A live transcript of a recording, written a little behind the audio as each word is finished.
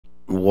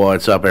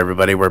What's up,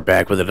 everybody? We're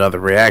back with another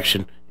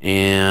reaction,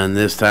 and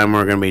this time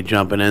we're going to be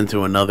jumping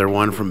into another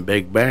one from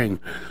Bigbang.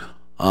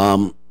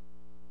 Not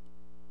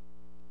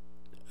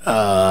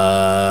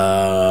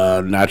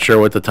sure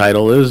what the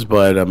title is,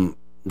 but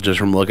just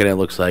from looking at it,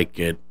 looks like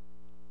it.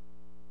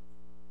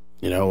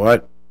 You know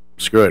what?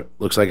 Screw it.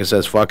 Looks like it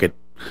says "fuck it."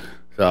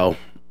 So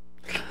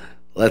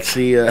let's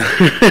see.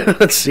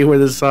 Let's see where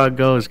this song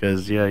goes,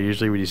 because yeah,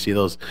 usually when you see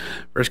those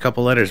first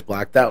couple letters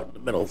blocked out in the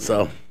middle,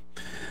 so.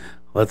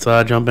 Let's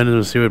jump in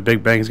and see what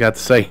Bigbang's got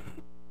to say.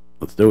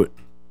 Let's do it.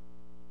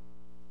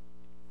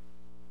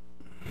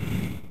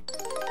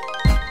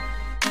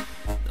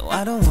 No,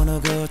 I don't wanna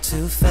go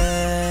too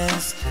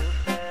fast.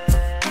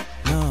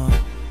 No,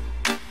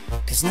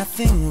 cause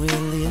nothing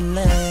really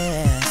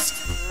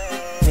lasts.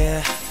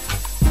 Yeah,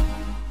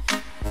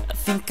 I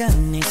think I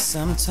need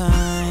some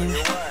time,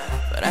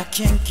 but I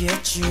can't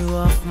get you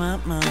off my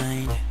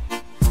mind.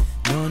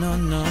 No, no,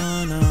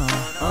 no, no.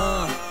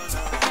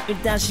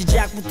 일단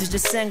시작부터 이제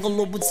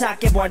생걸로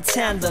부탁해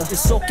bartender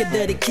계속해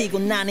들이키고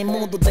나니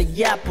모두 다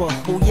예뻐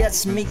Oh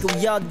yes me go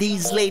yo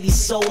these ladies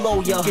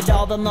solo yo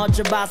그러다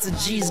너져봐서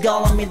G's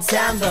calling me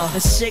tender 난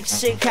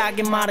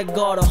씩씩하게 말을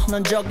걸어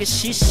넌 저기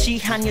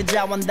시시한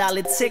여자와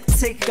달리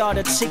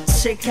틱틱거려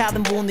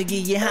칙칙하던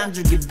분위기에 한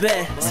줄기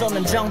배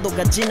쏘는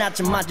정도가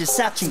지나쳐 맞을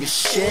사춘기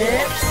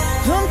shit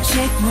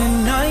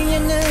훔치는 너의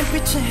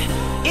눈빛에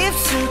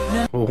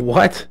입술은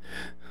What?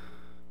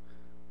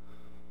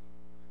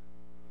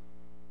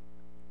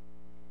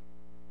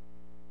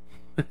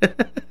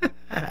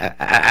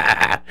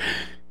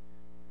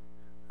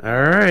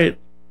 Alright.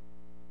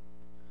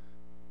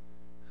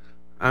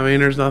 I mean,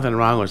 there's nothing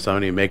wrong with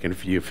somebody making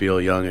you feel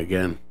young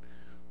again.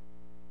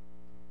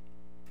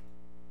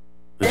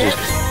 It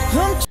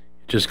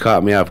just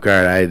caught me off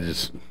guard. I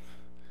just...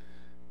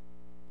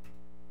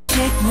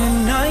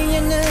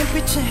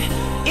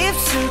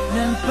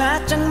 입술은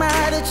바짝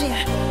마르지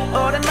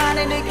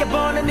오랜만에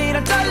느껴보는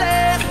이런 떨림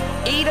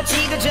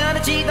이러지도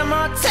저러지도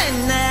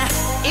못했네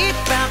이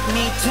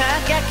밤이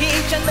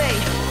다가기 전에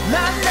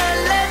난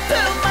널 내 품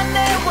안에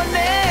원해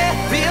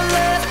Feel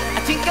love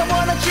I think I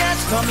wanna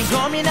just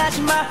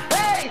고민하지 마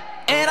hey!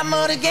 And I'm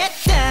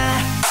모르겠다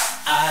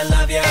I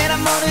love you And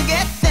I'm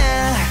모르겠다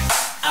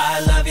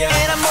I love you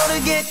And I'm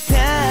모르겠다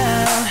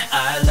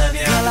I love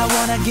you Girl I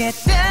wanna get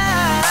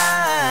down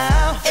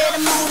And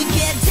I'm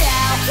모르겠다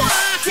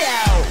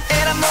down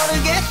And I'm gonna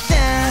get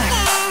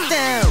down,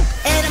 down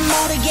And I'm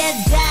gonna get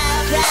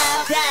down,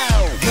 down,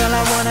 down Girl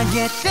I wanna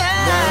get down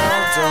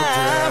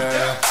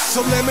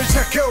설렘을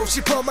찾고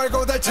싶어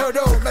말고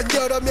달처럼 난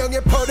여러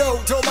명의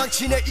포로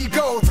도망치네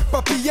이곳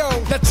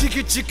바비용 나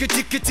지긋지긋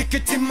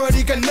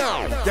뒷머리가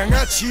나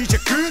양아치 이제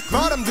끝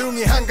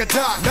바람둥이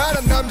한가닥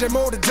나란 남자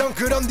모르던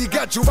그럼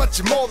네가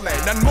좋았지 몰래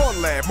난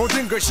몰래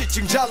모든 걸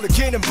시층 잘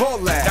느끼는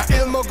벌레 나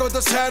일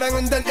먹어도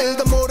사랑은 단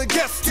일도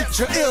모르겠어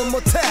뒤쳐 일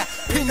못해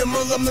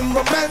피눈물 없는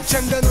로맨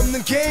장단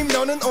없는 게임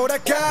너는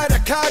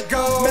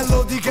오락가락하고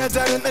멜로디가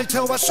다른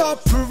알토와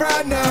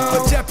소프라노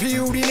어차피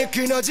우리는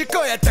끊어질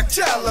거야 딱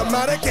잘라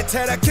말할게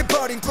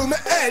타락해버린 꿈의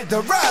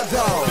엘도라도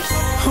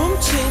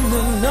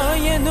훔치는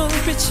너의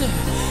눈빛에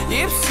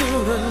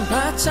입술은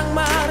바짝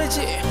마르지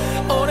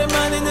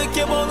오랜만에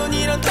느껴보는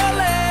이런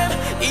떨림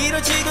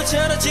이러지도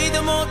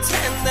저러지도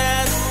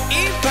못했네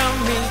이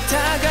밤이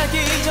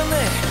다가기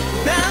전에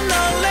난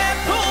널 내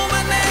품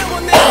안에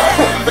원해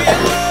Feel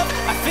love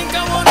I think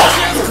I wanna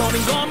just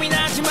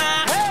고민하지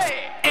마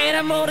And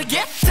I'm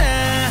모르겠다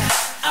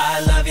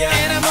I love you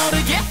And I'm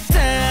모르겠다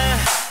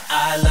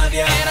I love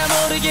you And I'm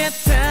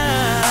모르겠다 I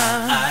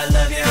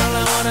love you Girl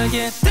I wanna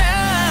get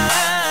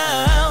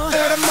down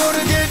And I'm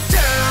gonna get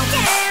down,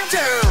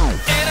 down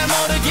And I'm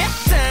gonna get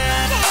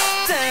down,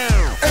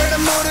 down And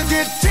I'm gonna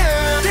get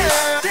down,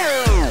 down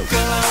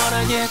Girl I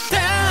wanna get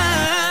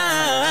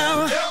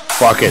down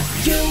Fuck it.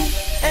 You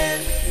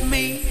and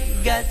me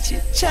같이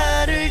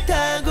차를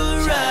타고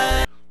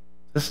ride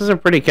This is a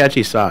pretty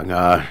catchy song.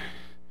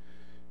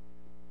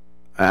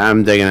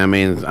 I'm digging. I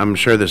mean, I'm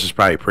sure this is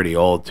probably pretty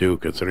old too,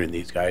 considering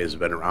these guys have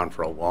been around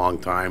for a long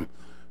time.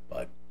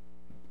 But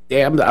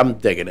yeah, I'm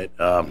digging it.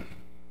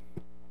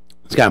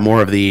 It's got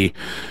more of the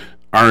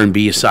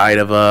R&B side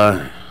of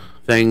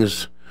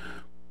things.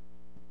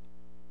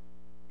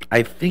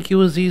 I think it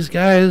was these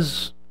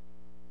guys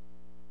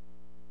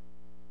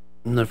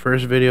in the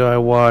first video I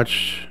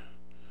watched.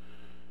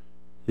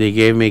 They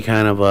gave me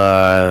kind of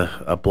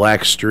a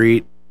Black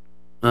Street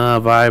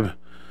vibe.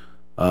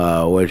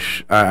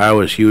 Which I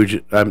was huge.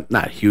 I'm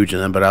not huge in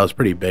them, but I was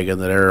pretty big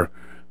into their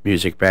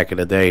music back in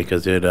the day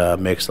because it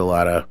mixed a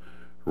lot of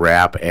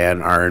rap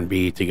and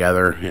R&B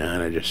together,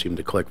 and it just seemed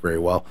to click very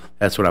well.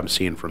 That's what I'm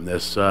seeing from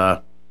this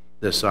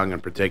this song in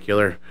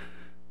particular,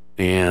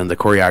 and the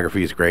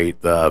choreography is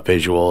great. The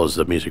visuals,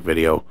 the music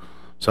video.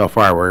 So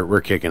far,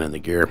 we're kicking in the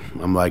gear.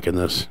 I'm liking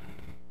this.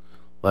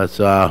 Let's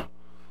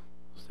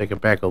take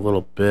it back a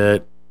little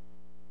bit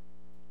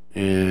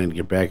and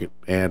get back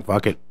and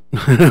fuck it.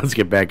 Let's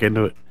get back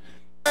into it.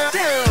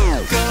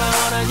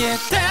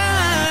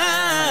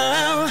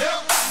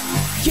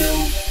 You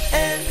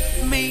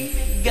and me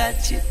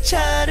같이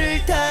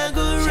차를 타고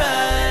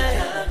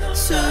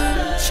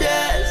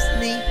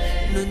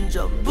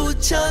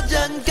멈춰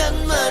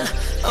잠깐만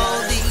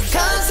어디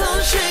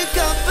가서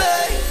쉴까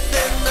baby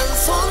난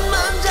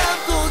손만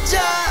잡고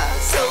자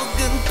속은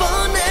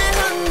뻔해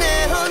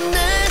honey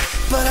honey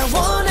but I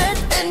want it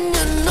and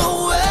you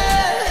know it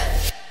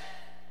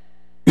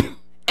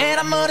and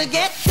I'm gonna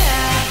get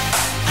down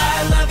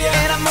I love you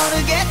and I'm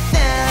gonna get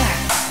down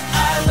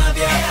I love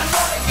you and I'm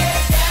gonna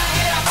get down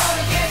and I'm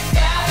gonna get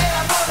down and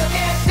I'm gonna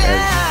get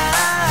down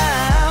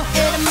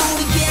and I'm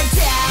gonna get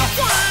down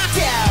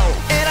down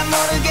and I'm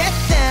gonna get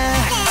down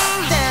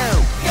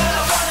down girl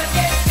I wanna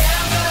get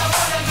down girl I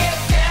wanna get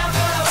down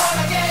girl I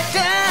wanna get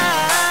down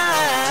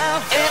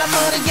and I'm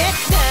gonna get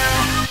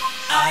down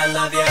I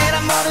love you and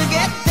I'm gonna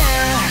get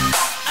down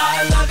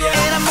I love you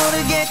and I'm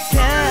gonna get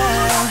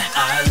down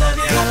I love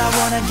you girl I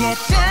wanna get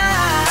down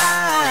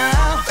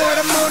and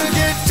I'm gonna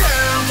get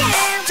down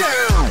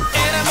down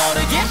and I'm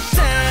gonna get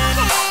down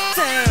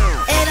down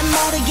and I'm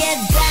gonna get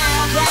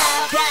down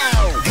down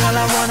down girl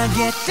I wanna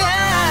get down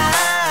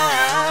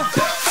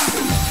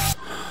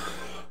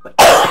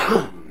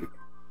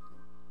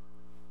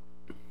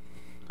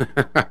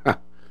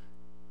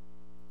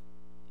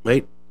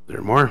Wait, there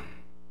are more?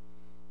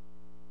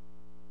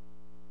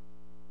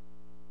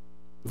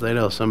 I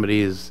know some of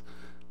these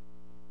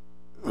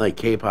like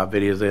K-pop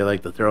videos, they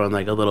like to throw in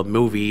like a little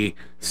movie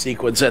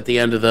sequence at the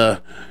end of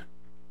the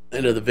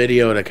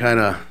video to kind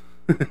of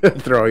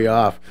throw you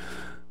off.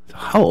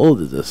 How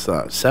old is this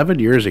song? 7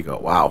 years ago.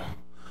 Wow,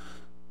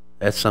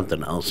 that's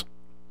something else.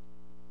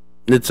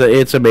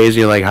 It's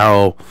amazing like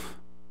how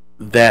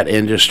that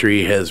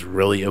industry has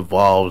really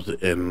evolved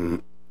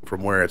in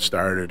from where it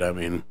started. I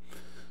mean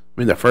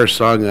the first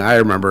song I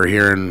remember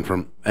hearing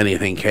from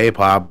anything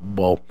K-pop,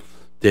 well,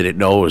 didn't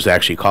know it was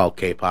actually called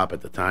K-pop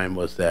at the time,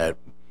 was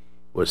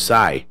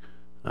Psy,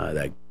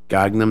 that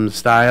Gangnam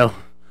Style.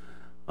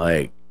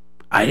 Like,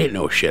 I didn't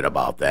know shit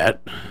about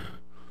that.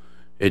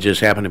 It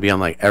just happened to be on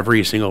like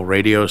every single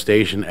radio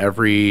station,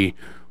 every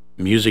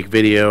music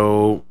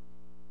video,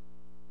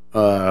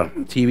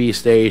 TV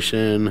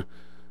station.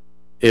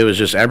 It was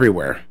just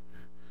everywhere,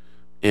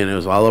 and it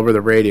was all over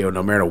the radio.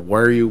 No matter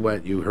where you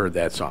went, you heard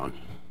that song.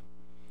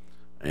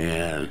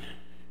 And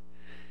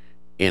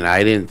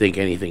I didn't think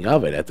anything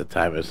of it at the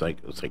time. It was like,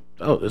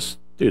 oh, this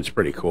dude's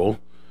pretty cool,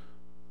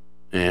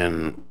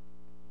 and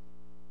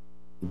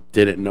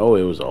didn't know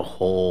it was a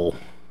whole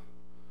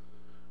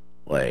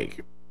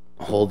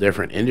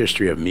different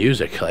industry of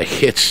music.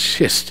 Like, it's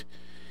just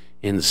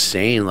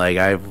insane. Like,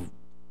 I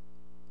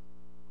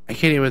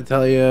can't even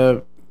tell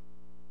you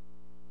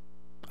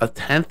a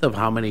tenth of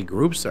how many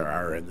groups there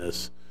are in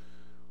this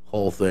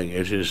whole thing.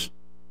 It's just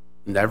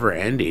never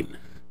ending.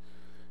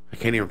 I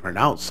can't even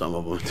pronounce some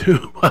of them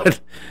too,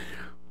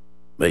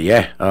 but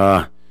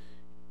yeah,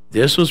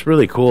 this was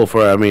really cool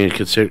for. I mean,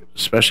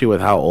 especially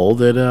with how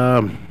old it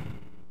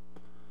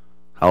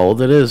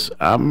is.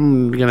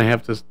 I'm gonna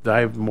have to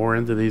dive more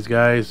into these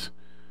guys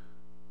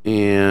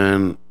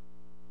and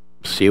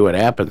see what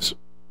happens.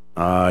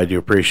 I do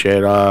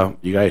appreciate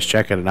you guys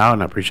checking it out,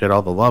 and I appreciate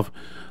all the love.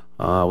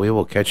 We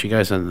will catch you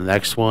guys in the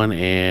next one,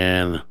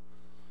 and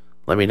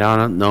let me know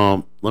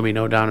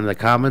down in the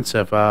comments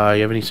if you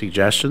have any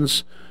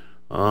suggestions.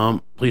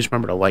 Please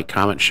remember to like,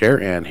 comment, share,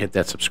 and hit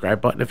that subscribe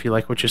button if you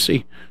like what you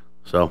see.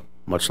 So,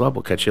 much love.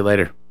 We'll catch you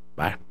later.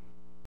 Bye.